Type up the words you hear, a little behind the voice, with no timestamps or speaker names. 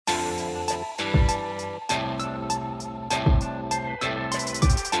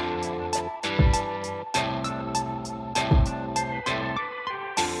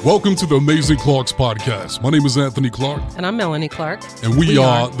Welcome to the Amazing Clarks podcast. My name is Anthony Clark. And I'm Melanie Clark. And we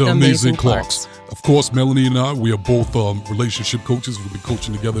are the Amazing Clarks. Of course, Melanie and I, we are both relationship coaches. We've been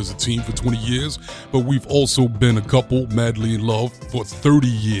coaching together as a team for 20 years, but we've also been a couple madly in love for 30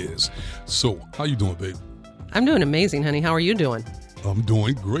 years. So, how you doing, babe? I'm doing amazing, honey. How are you doing? I'm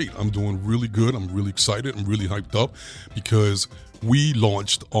doing great. I'm doing really good. I'm really excited. I'm really hyped up because we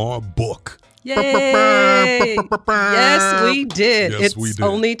launched our book. Yay! Yes, we did. Yes, we did.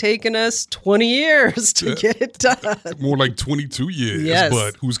 Only taken us 20 years to get it done. More like 22 years, Yes.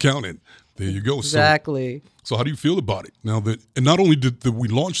 But who's counting? There you go. Exactly. So how do you feel about it? Now that, and not only did we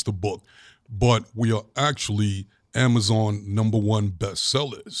launch the book, but we are actually Amazon #1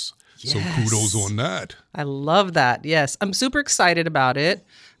 bestsellers. Yes. So kudos on that. I love that. Yes. I'm super excited about it.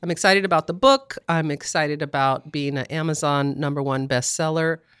 I'm excited about the book. I'm excited about being an Amazon #1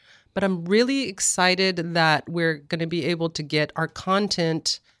 bestseller. But I'm really excited that we're going to be able to get our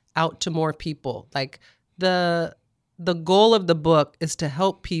content out to more people. Like the goal of the book is to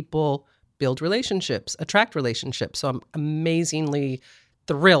help people build relationships, attract relationships. So I'm amazingly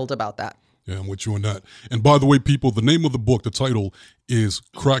thrilled about that. Yeah, I'm with you on that. And by the way, people, the name of the book, the title is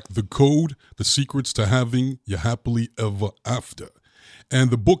Crack the Code, The Secrets to Having Your Happily Ever After. And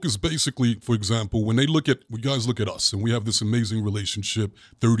the book is basically, for example, when guys look at us and we have this amazing relationship,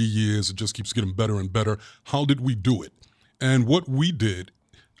 30 years, it just keeps getting better and better. How did we do it? And what we did,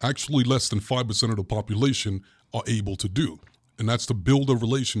 actually less than 5% of the population are able to do. And that's to build a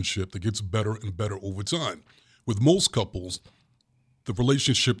relationship that gets better and better over time. With most couples, the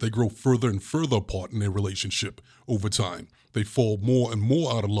relationship, they grow further and further apart in their relationship over time. They fall more and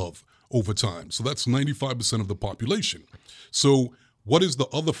more out of love over time. So that's 95% of the population. So what is the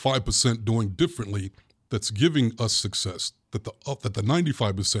other 5% doing differently that's giving us success that the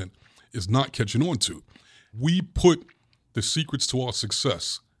 95% is not catching on to? We put the secrets to our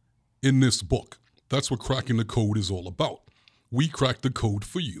success in this book. That's what cracking the code is all about. We crack the code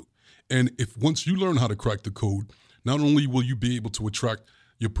for you. And if once you learn how to crack the code, not only will you be able to attract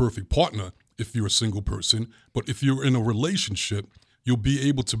your perfect partner if you're a single person, but if you're in a relationship, you'll be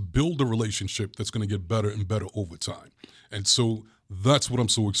able to build a relationship that's going to get better and better over time. And so that's what I'm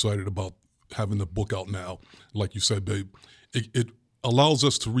so excited about having the book out now. Like you said, babe, it allows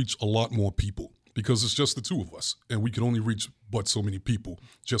us to reach a lot more people because it's just the two of us and we can only reach but so many people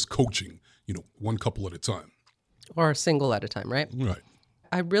just coaching, one couple at a time. Or a single at a time, right? Right.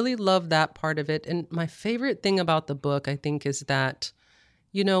 I really love that part of it. And my favorite thing about the book, I think, is that,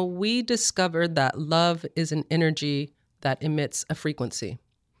 we discovered that love is an energy that emits a frequency.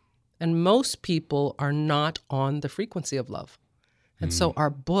 And most people are not on the frequency of love. And so our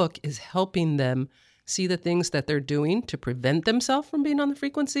book is helping them see the things that they're doing to prevent themselves from being on the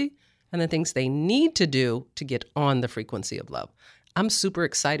frequency and the things they need to do to get on the frequency of love. I'm super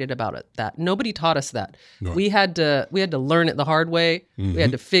excited about it. That nobody taught us that. Right. We had to learn it the hard way. We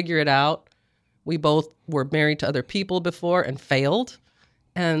had to figure it out. We both were married to other people before and failed.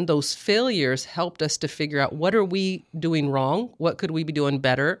 And those failures helped us to figure out what are we doing wrong? What could we be doing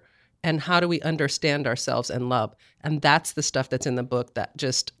better? And how do we understand ourselves and love? And that's the stuff that's in the book that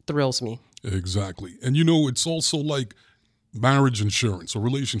just thrills me. Exactly. And it's also like marriage insurance or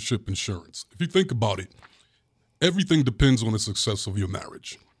relationship insurance. If you think about it, everything depends on the success of your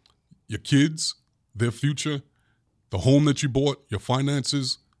marriage. Your kids, their future, the home that you bought, your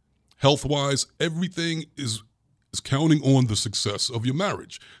finances, health-wise, everything is counting on the success of your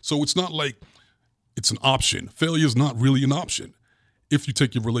marriage. So it's not like it's an option. Failure is not really an option if you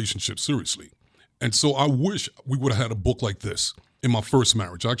take your relationship seriously. And so I wish we would have had a book like this in my first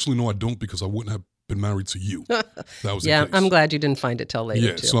marriage. Actually, no, I don't, because I wouldn't have been married to you. That was Yeah, the case. I'm glad you didn't find it till later,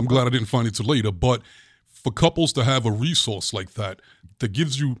 Yeah, too. so I'm glad I didn't find it till later. But for couples to have a resource like that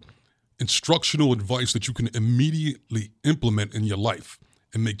gives you instructional advice that you can immediately implement in your life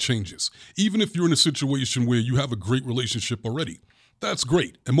and make changes. Even if you're in a situation where you have a great relationship already, that's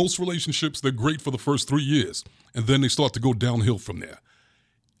great. And most relationships, they're great for the first 3 years, and then they start to go downhill from there.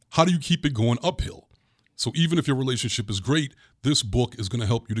 How do you keep it going uphill? So even if your relationship is great, this book is going to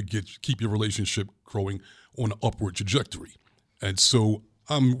help you to keep your relationship growing on an upward trajectory. And so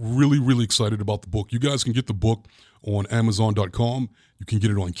I'm really, really excited about the book. You guys can get the book on Amazon.com. You can get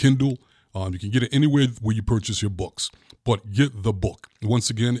it on Kindle. You can get it anywhere where you purchase your books. But get the book.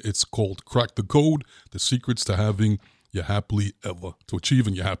 Once again, it's called Crack the Code, The Secrets to Achieving Your Happily Ever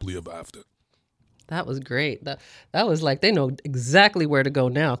After. That was great. That was like, they know exactly where to go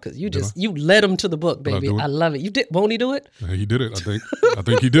now because you led them to the book, baby. I love it. You did. Won't he do it? He did it, I think. I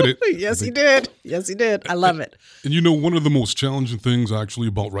think he did it. Yes, he did. Yes, he did. I love it. And one of the most challenging things actually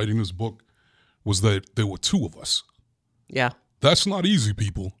about writing this book was that there were two of us. Yeah. That's not easy,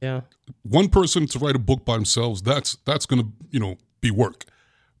 people. Yeah. One person to write a book by themselves, that's going to, be work.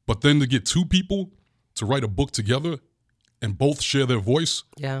 But then to get two people to write a book together and both share their voice.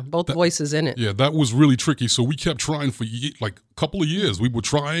 Yeah, both voices in it. Yeah, that was really tricky. So we kept trying for like a couple of years. We were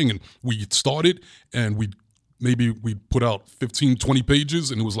trying and we started and we put out 15, 20 pages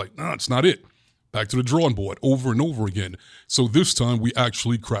and it was like, nah, it's not it. Back to the drawing board over and over again. So this time we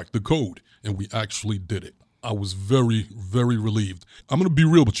actually cracked the code and we actually did it. I was very, very relieved. I'm going to be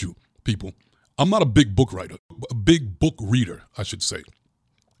real with you, people. I'm not a big book writer, a big book reader, I should say.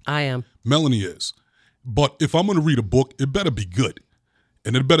 I am. Melanie is. But if I'm going to read a book, it better be good.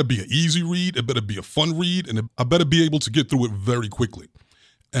 And it better be an easy read. It better be a fun read. And I better be able to get through it very quickly.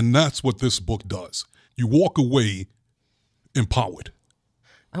 And that's what this book does. You walk away empowered.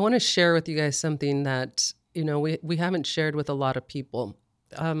 I want to share with you guys something that, we haven't shared with a lot of people.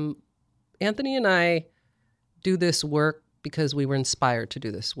 Anthony and I do this work because we were inspired to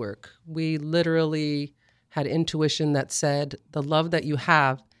do this work. We literally had intuition that said, the love that you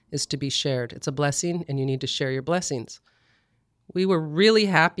have is to be shared. It's a blessing and you need to share your blessings. We were really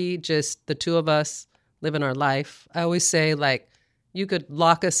happy, just the two of us living our life. I always say, like, you could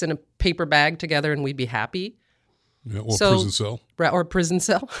lock us in a paper bag together and we'd be happy. Yeah, or prison cell. Or prison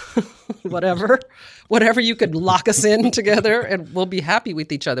cell, whatever. Whatever you could lock us in together and we'll be happy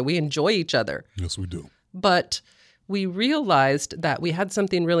with each other. We enjoy each other. Yes, we do. But we realized that we had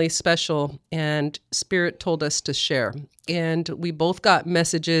something really special and Spirit told us to share. And we both got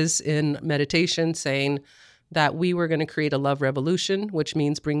messages in meditation saying that we were going to create a love revolution, which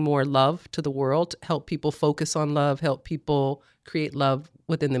means bring more love to the world, help people focus on love, help people create love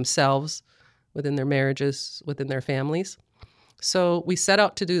within themselves, within their marriages, within their families. So we set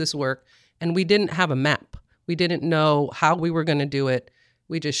out to do this work and we didn't have a map. We didn't know how we were going to do it.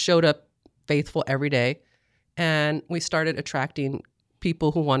 We just showed up faithful every day. And we started attracting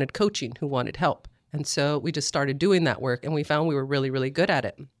people who wanted coaching, who wanted help. And so we just started doing that work and we found we were really, really good at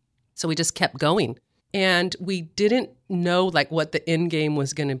it. So we just kept going. And we didn't know like what the end game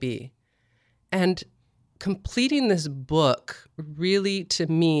was going to be. And completing this book really, to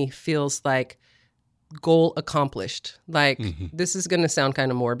me, feels like goal accomplished. Like, This is going to sound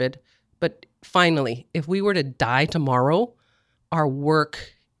kind of morbid, but finally, if we were to die tomorrow, our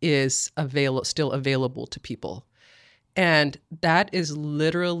work is still available to people. And that is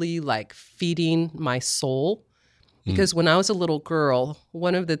literally like feeding my soul. Because when I was a little girl,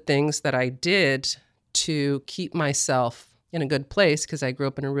 one of the things that I did to keep myself in a good place, because I grew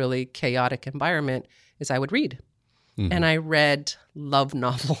up in a really chaotic environment, is I would read. And I read love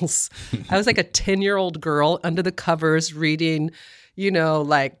novels. I was like a 10-year-old girl under the covers reading,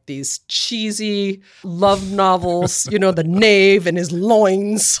 like these cheesy love novels, the knave and his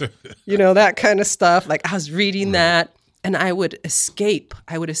loins, that kind of stuff. Like I was reading that and I would escape.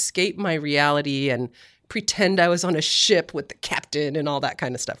 I would escape my reality and pretend I was on a ship with the captain and all that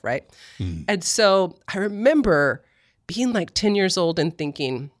kind of stuff, right? And so I remember being like 10 years old and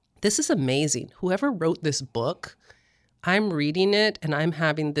thinking, this is amazing. Whoever wrote this book, I'm reading it and I'm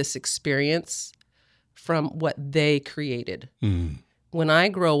having this experience from what they created. When I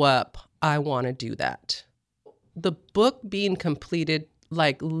grow up, I want to do that. The book being completed,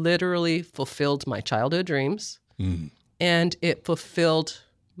 like literally fulfilled my childhood dreams and it fulfilled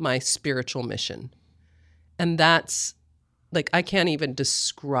my spiritual mission. And that's like, I can't even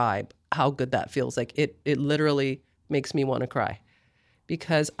describe how good that feels. Like it literally makes me want to cry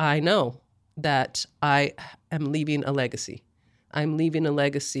because I know that I am leaving a legacy. I'm leaving a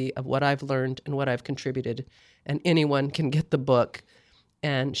legacy of what I've learned and what I've contributed. And anyone can get the book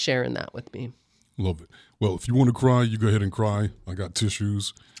and share in that with me. Love it. Well, if you want to cry, you go ahead and cry. I got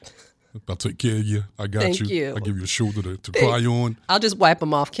tissues. I'll take care of you. I got Thank you. I'll give you a shoulder to cry on. I'll just wipe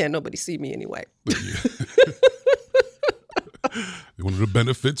them off. Can't nobody see me anyway. One of the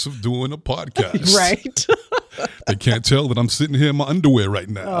benefits of doing a podcast. Right. They can't tell that I'm sitting here in my underwear right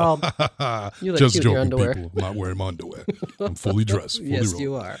now. You look Just cute in joking, your underwear. people. I'm not wearing my underwear. I'm fully dressed, fully Yes, rolled.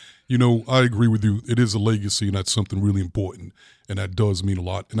 you are. I agree with you. It is a legacy, and that's something really important, and that does mean a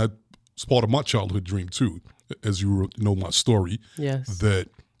lot. And that's part of my childhood dream, too. As you know my story, Yes. that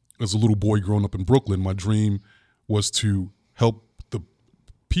as a little boy growing up in Brooklyn, my dream was to help the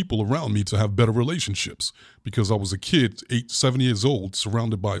people around me to have better relationships because I was a kid, 7 years old,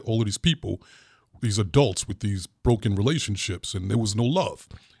 surrounded by all of these people, these adults with these broken relationships, and there was no love.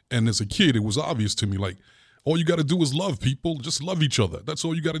 And as a kid, it was obvious to me, like, all you got to do is love people. Just love each other. That's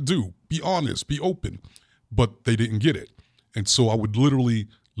all you got to do. Be honest. Be open. But they didn't get it. And so I would literally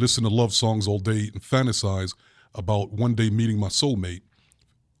listen to love songs all day and fantasize about one day meeting my soulmate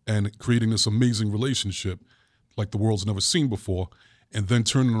and creating this amazing relationship like the world's never seen before, and then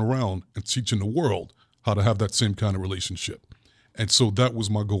turning around and teaching the world how to have that same kind of relationship. And so that was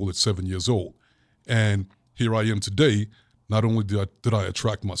my goal at 7 years old. And here I am today. Not only did I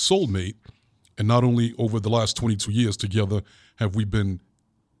attract my soulmate, and not only over the last 22 years together have we been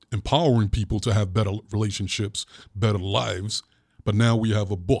empowering people to have better relationships, better lives, but now we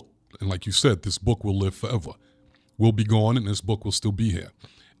have a book. And like you said, this book will live forever. We'll be gone and this book will still be here.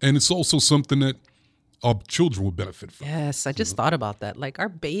 And it's also something that our children will benefit from. Yes, I just thought about that. Like our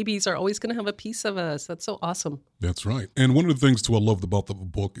babies are always going to have a piece of us. That's so awesome. That's right. And one of the things too I loved about the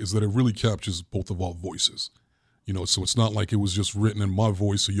book is that it really captures both of our voices. So it's not like it was just written in my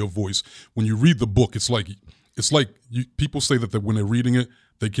voice or your voice. When you read the book, it's like people say that when they're reading it,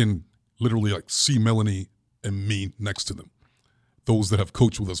 they can literally like see Melanie and me next to them. Those that have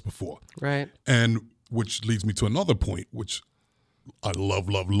coached with us before. Right. And which leads me to another point, which I love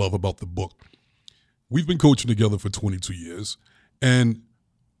about the book. We've been coaching together for 22 years. And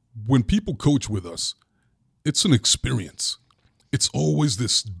when people coach with us, it's an experience. It's always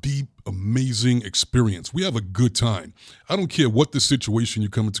this deep, amazing experience. We have a good time. I don't care what the situation you're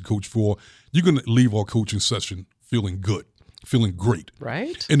coming to coach for. You're going to leave our coaching session feeling good, feeling great.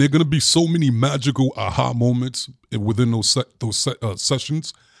 Right. And there are going to be so many magical aha moments within those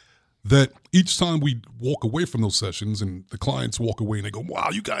sessions that each time we walk away from those sessions and the clients walk away and they go, wow,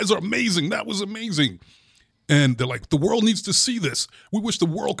 you guys are amazing. That was amazing. And they're like, the world needs to see this. We wish the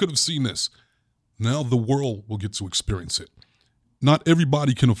world could have seen this. Now the world will get to experience it. Not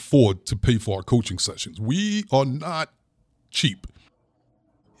everybody can afford to pay for our coaching sessions. We are not cheap.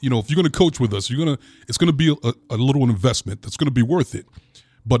 If you're going to coach with us, it's going to be a little investment that's going to be worth it.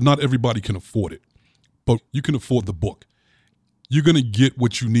 But not everybody can afford it. But you can afford the book. You're going to get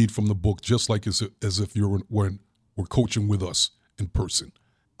what you need from the book, just like as if we're coaching with us in person.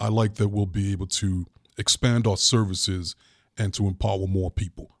 I like that we'll be able to expand our services and to empower more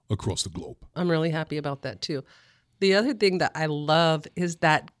people across the globe. I'm really happy about that too. The other thing that I love is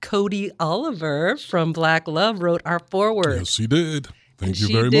that Cody Oliver from Black Love wrote our foreword. Yes, she did. Thank you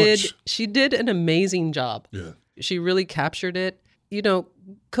very much. She did an amazing job. Yeah. She really captured it.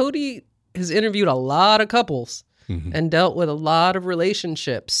 Cody has interviewed a lot of couples and dealt with a lot of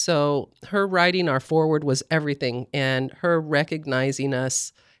relationships. So her writing our foreword was everything, and her recognizing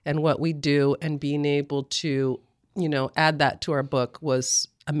us and what we do and being able to, add that to our book was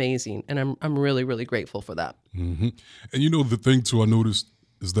amazing. And I'm really, really grateful for that. Mm-hmm. And the thing too I noticed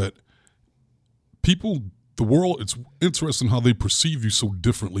is that the world, it's interesting how they perceive you so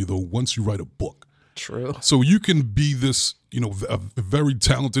differently though once you write a book. True. So you can be this, a very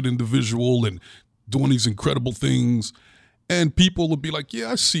talented individual and doing these incredible things, and people will be like,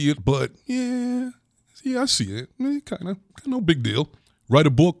 yeah, I see it, but yeah, I see it. Kind of no big deal. Write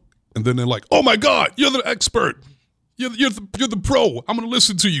a book, and then they're like, oh my God, you're the expert. You're the pro. I'm going to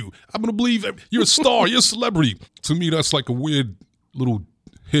listen to you. I'm going to believe you're a star. You're a celebrity. To me, that's like a weird little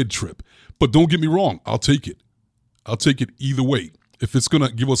head trip. But don't get me wrong. I'll take it. I'll take it either way. If it's going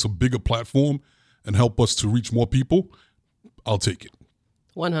to give us a bigger platform and help us to reach more people, I'll take it.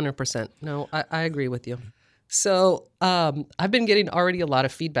 100%. No, I agree with you. So I've been getting already a lot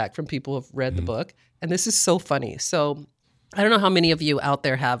of feedback from people who have read the book. And this is so funny. So I don't know how many of you out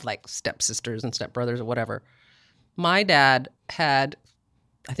there have like stepsisters and stepbrothers or whatever. My dad had,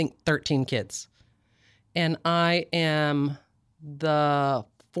 I think, 13 kids, and I am the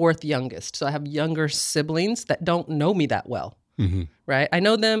fourth youngest. So I have younger siblings that don't know me that well, right? I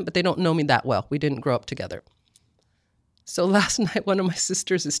know them, but they don't know me that well. We didn't grow up together. So last night, one of my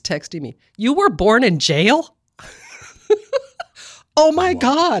sisters is texting me, "You were born in jail?" Oh my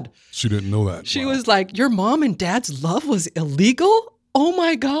God. She didn't know that. She was like, your mom and dad's love was illegal? Oh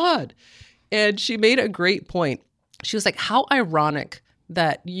my God. And she made a great point. She was like, how ironic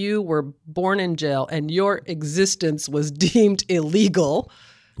that you were born in jail and your existence was deemed illegal.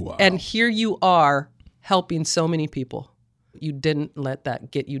 Wow. And here you are helping so many people. You didn't let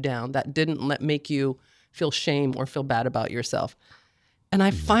that get you down. That didn't make you feel shame or feel bad about yourself. And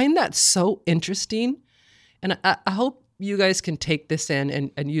I find that so interesting. And I hope you guys can take this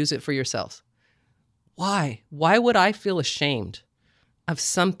in and use it for yourselves. Why? Why would I feel ashamed of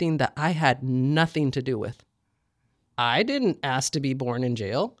something that I had nothing to do with? I didn't ask to be born in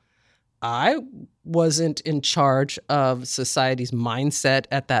jail. I wasn't in charge of society's mindset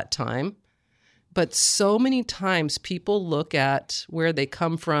at that time. But so many times people look at where they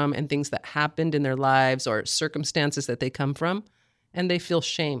come from and things that happened in their lives or circumstances that they come from, and they feel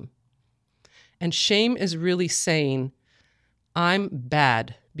shame. And shame is really saying, I'm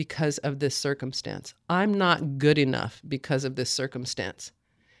bad because of this circumstance. I'm not good enough because of this circumstance.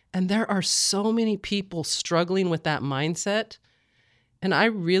 And there are so many people struggling with that mindset. And I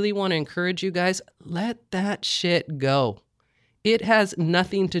really want to encourage you guys, let that shit go. It has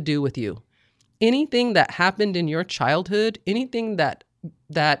nothing to do with you. Anything that happened in your childhood, anything that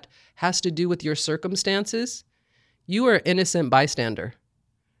has to do with your circumstances, you are an innocent bystander.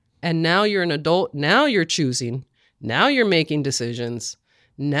 And now you're an adult. Now you're choosing. Now you're making decisions.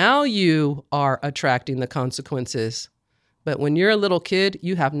 Now you are attracting the consequences. But when you're a little kid,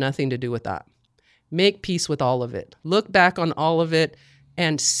 you have nothing to do with that. Make peace with all of it. Look back on all of it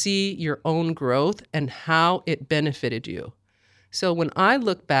and see your own growth and how it benefited you. So when I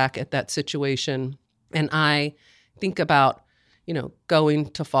look back at that situation and I think about, going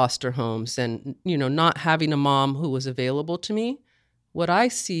to foster homes and, not having a mom who was available to me, what I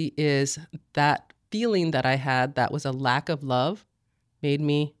see is that feeling that I had that was a lack of love made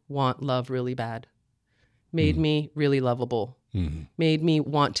me want love really bad, made me really lovable, made me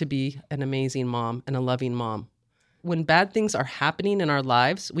want to be an amazing mom and a loving mom. When bad things are happening in our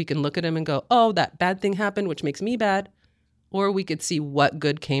lives, we can look at them and go, oh, that bad thing happened, which makes me bad. Or we could see what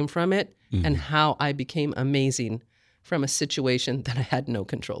good came from it and how I became amazing from a situation that I had no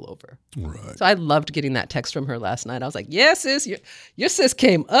control over. Right. So I loved getting that text from her last night. I was like, yes, sis, your sis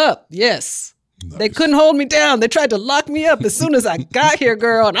came up. Yes. Nice. They couldn't hold me down. They tried to lock me up as soon as I got here,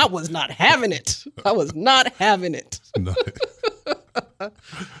 girl, and I was not having it. I was not having it. Nice.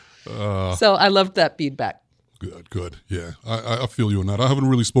 So I loved that feedback. Good. Yeah, I feel you on that. I haven't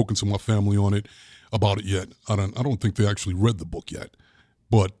really spoken to my family on it about it yet. I don't think they actually read the book yet,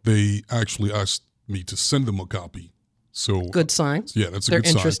 but they actually asked me to send them a copy. So good sign. Yeah, that's a They're good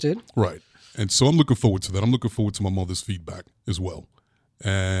sign. They're interested. Right. And so I'm looking forward to that. I'm looking forward to my mother's feedback as well.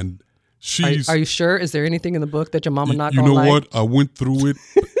 And she's... Are you sure? Is there anything in the book that your mama not gonna like? You know what? I went through it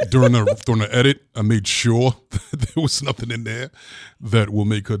during the edit. I made sure that there was nothing in there that will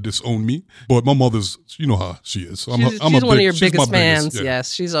make her disown me. But my mother's, you know how she is. She's one of your biggest fans. Yeah.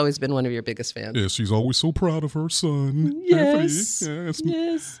 Yes, she's always been one of your biggest fans. Yeah, she's always so proud of her son. Yes.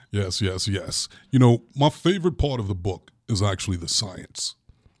 Yes. My favorite part of the book is actually the science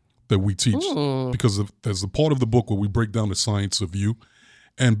that we teach. Because there's a part of the book where we break down the science of you.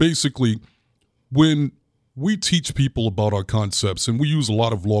 And basically, when we teach people about our concepts, and we use a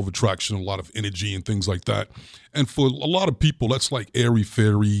lot of law of attraction, a lot of energy and things like that. And for a lot of people, that's like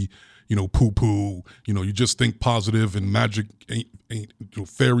airy-fairy, poo-poo. You just think positive and magic ain't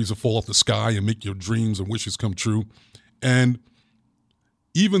fairies will fall off the sky and make your dreams and wishes come true. And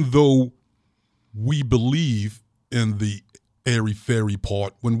even though we believe in the airy-fairy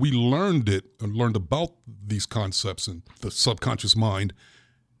part, when we learned it and learned about these concepts and the subconscious mind,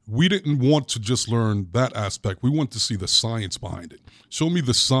 we didn't want to just learn that aspect. We want to see the science behind it. Show me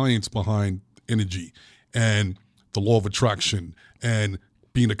the science behind energy and the law of attraction and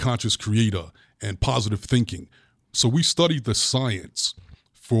being a conscious creator and positive thinking. So we studied the science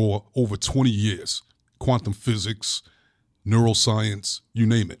for over 20 years, quantum physics, neuroscience, you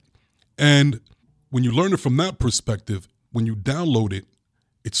name it. And when you learn it from that perspective, when you download it,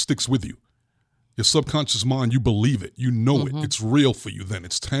 it sticks with you. Your subconscious mind, you believe it. You know it. It's real for you then.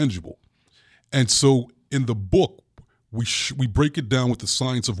 It's tangible. And so in the book, we break it down with the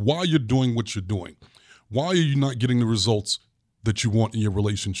science of why you're doing what you're doing. Why are you not getting the results that you want in your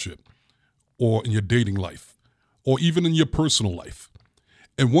relationship or in your dating life or even in your personal life?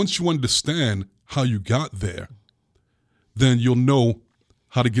 And once you understand how you got there, then you'll know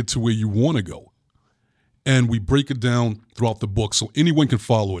how to get to where you want to go. And we break it down throughout the book so anyone can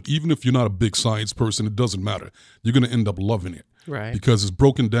follow it. Even if you're not a big science person, it doesn't matter. You're going to end up loving it. Right. Because it's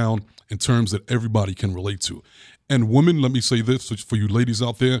broken down in terms that everybody can relate to. And women, let me say this for you ladies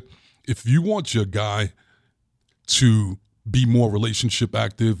out there. If you want your guy to be more relationship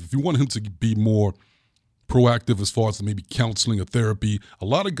active, if you want him to be more proactive as far as maybe counseling or therapy, a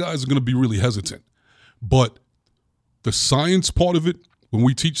lot of guys are going to be really hesitant. But the science part of it, when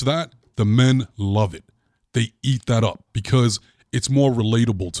we teach that, the men love it. They eat that up because it's more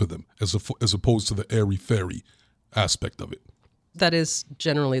relatable to them as opposed to the airy-fairy aspect of it. That is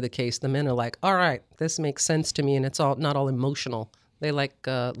generally the case. The men are like, all right, this makes sense to me, and it's not all emotional. They like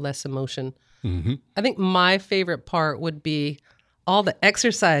less emotion. I think my favorite part would be all the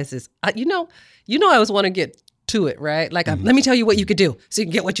exercises. I always want to get to it, right? Like, let me tell you what you could do so you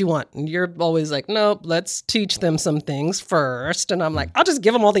can get what you want. And you're always like, nope, let's teach them some things first. And I'm like, I'll just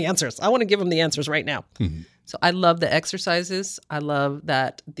give them all the answers. I want to give them the answers right now. So I love the exercises. I love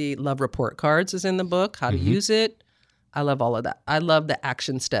that the love report cards is in the book, how to use it. I love all of that. I love the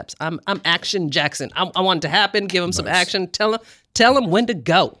action steps. I'm Action Jackson. I want it to happen. Give them some action. Tell them when to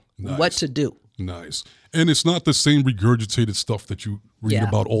go, what to do. Nice. And it's not the same regurgitated stuff that you read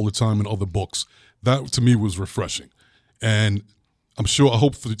about all the time in other books. That, to me, was refreshing. And I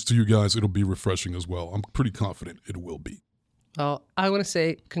hope to you guys it'll be refreshing as well. I'm pretty confident it will be. Well, I want to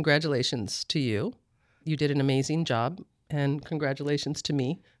say congratulations to you. You did an amazing job, and congratulations to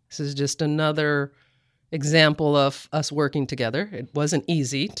me. This is just another example of us working together. It wasn't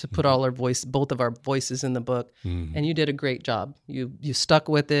easy to put both of our voices in the book, and you did a great job. You stuck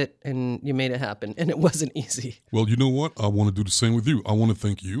with it, and you made it happen, and it wasn't easy. Well, you know what? I want to do the same with you. I want to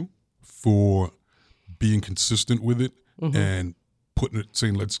thank you for being consistent with it and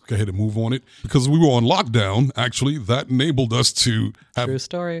saying, let's go ahead and move on it. Because we were on lockdown, actually, that enabled us to have, True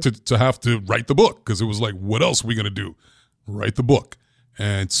story. To have to write the book. Because it was like, what else are we going to do? Write the book.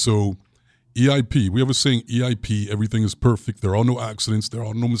 And so EIP, we have a saying, EIP, everything is perfect. There are no accidents. There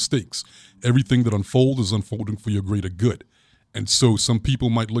are no mistakes. Everything that unfolds is unfolding for your greater good. And so some people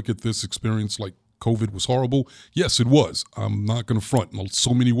might look at this experience like COVID was horrible. Yes, it was. I'm not going to front in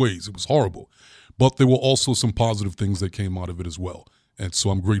so many ways. It was horrible. But there were also some positive things that came out of it as well. And so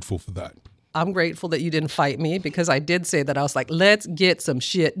I'm grateful for that. I'm grateful that you didn't fight me, because I did say that. I was like, let's get some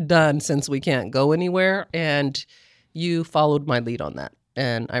shit done since we can't go anywhere. And you followed my lead on that.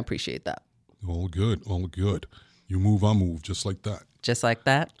 And I appreciate that. All good. All good. You move, I move, just like that. Just like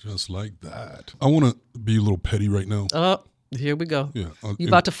that? Just like that. I want to be a little petty right now. Oh, here we go. Yeah. You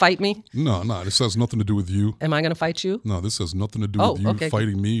about to fight me? No, this has nothing to do with you. Am I going to fight you? No, this has nothing to do with you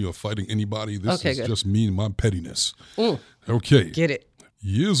fighting me or fighting anybody. This is just me and my pettiness. Okay. Get it.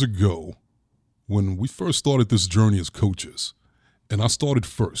 Years ago, when we first started this journey as coaches, and I started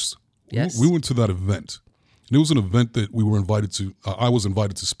first, we went to that event. And it was an event that we were invited to, I was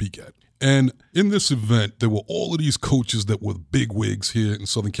invited to speak at. And in this event, there were all of these coaches that were big wigs here in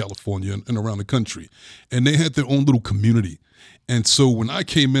Southern California and around the country. And they had their own little community. And so when I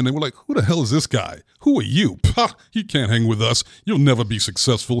came in, they were like, who the hell is this guy? Who are you? Pah, you can't hang with us. You'll never be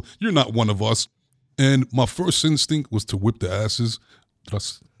successful. You're not one of us. And my first instinct was to whip their asses.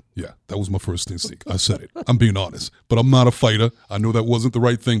 Yeah, that was my first instinct. I said it. I'm being honest. But I'm not a fighter. I know that wasn't the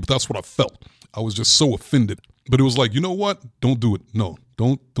right thing, but that's what I felt. I was just so offended. But it was like, you know what? Don't do it. No,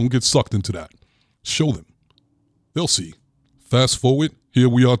 don't get sucked into that. Show them. They'll see. Fast forward, here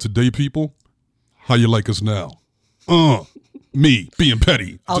we are today, people. How you like us now? Me being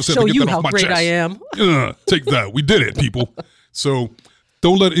petty. I'll show you how great I am. Take that. We did it, people. So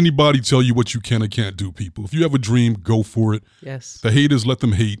don't let anybody tell you what you can and can't do, people. If you have a dream, go for it. Yes. The haters, let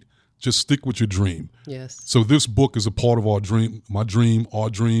them hate. Just stick with your dream. Yes. So this book is a part of our dream, my dream, our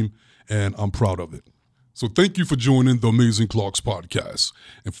dream, and I'm proud of it. So thank you for joining the Amazing Clarks podcast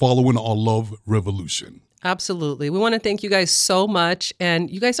and following our love revolution. Absolutely. We want to thank you guys so much. And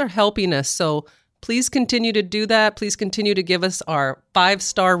you guys are helping us. So please continue to do that. Please continue to give us our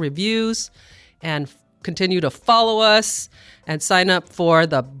 5-star reviews and continue to follow us and sign up for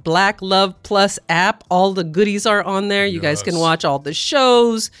the Black Love Plus app. All the goodies are on there. You guys can watch all the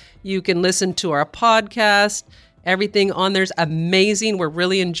shows. You can listen to our podcast. Everything on there's amazing. We're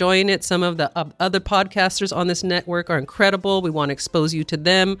really enjoying it. Some of the other podcasters on this network are incredible. We want to expose you to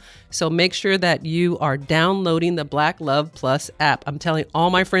them. So make sure that you are downloading the Black Love Plus app. I'm telling all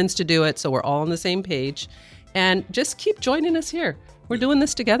my friends to do it, so we're all on the same page. And just keep joining us here. We're doing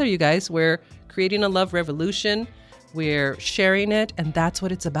this together, you guys. We're creating a love revolution. We're sharing it, and that's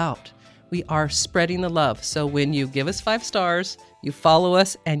what it's about. We are spreading the love. So when you give us 5 stars, you follow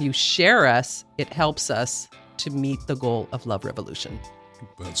us, and you share us, it helps us to meet the goal of Love Revolution.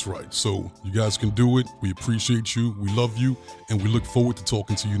 That's right. So you guys can do it. We appreciate you. We love you. And we look forward to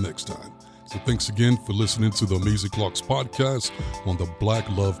talking to you next time. So thanks again for listening to the Amazing Clarks podcast on the Black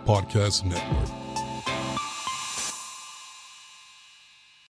Love Podcast Network.